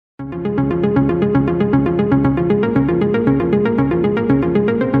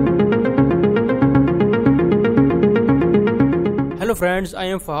Hello friends, I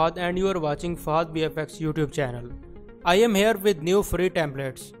am Fahad and you are watching Fahad VFX YouTube channel. I am here with new free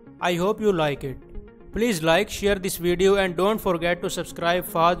templates. I hope you like it. Please like, share this video and don't forget to subscribe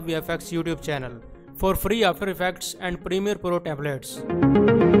Fahad VFX YouTube channel for free After Effects and Premiere Pro templates.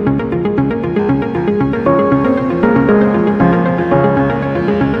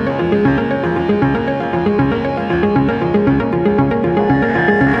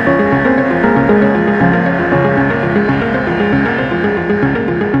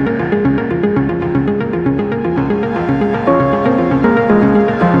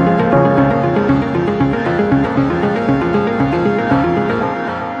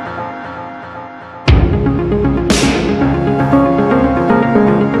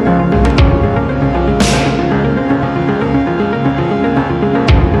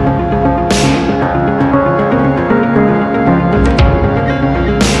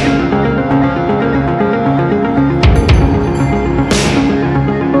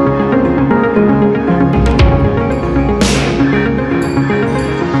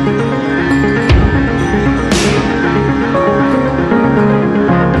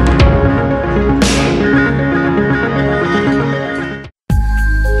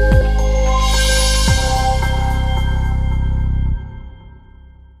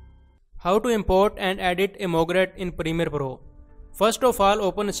 How to import and edit a Mogret in Premiere Pro. First of all,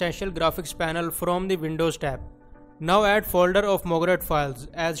 open Essential Graphics panel from the Windows tab. Now add folder of Mogret files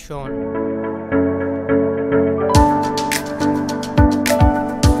as shown.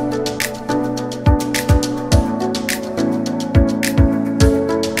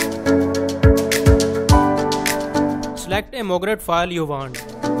 Select a Mogret file you want.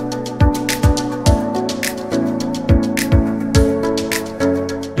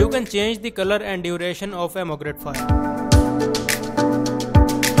 You can change the color and duration of a Mogret file.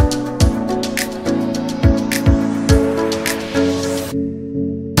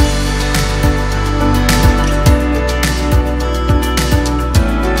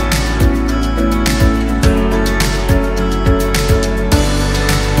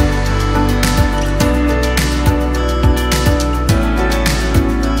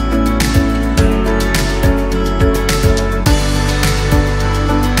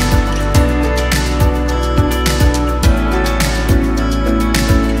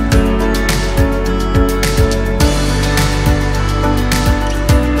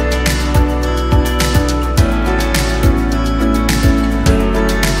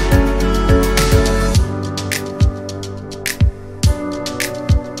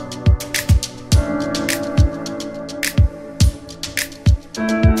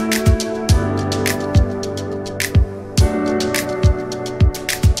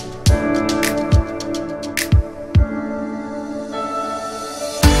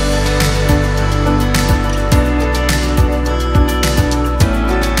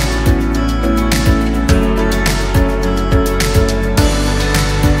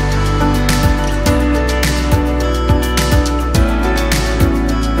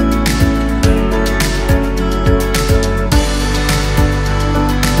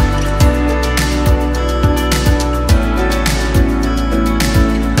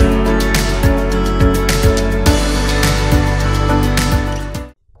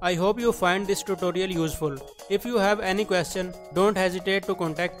 I hope you find this tutorial useful. If you have any question, don't hesitate to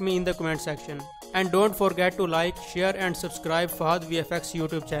contact me in the comment section. And don't forget to like, share and subscribe Fahad VFX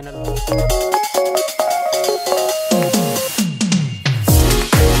YouTube channel.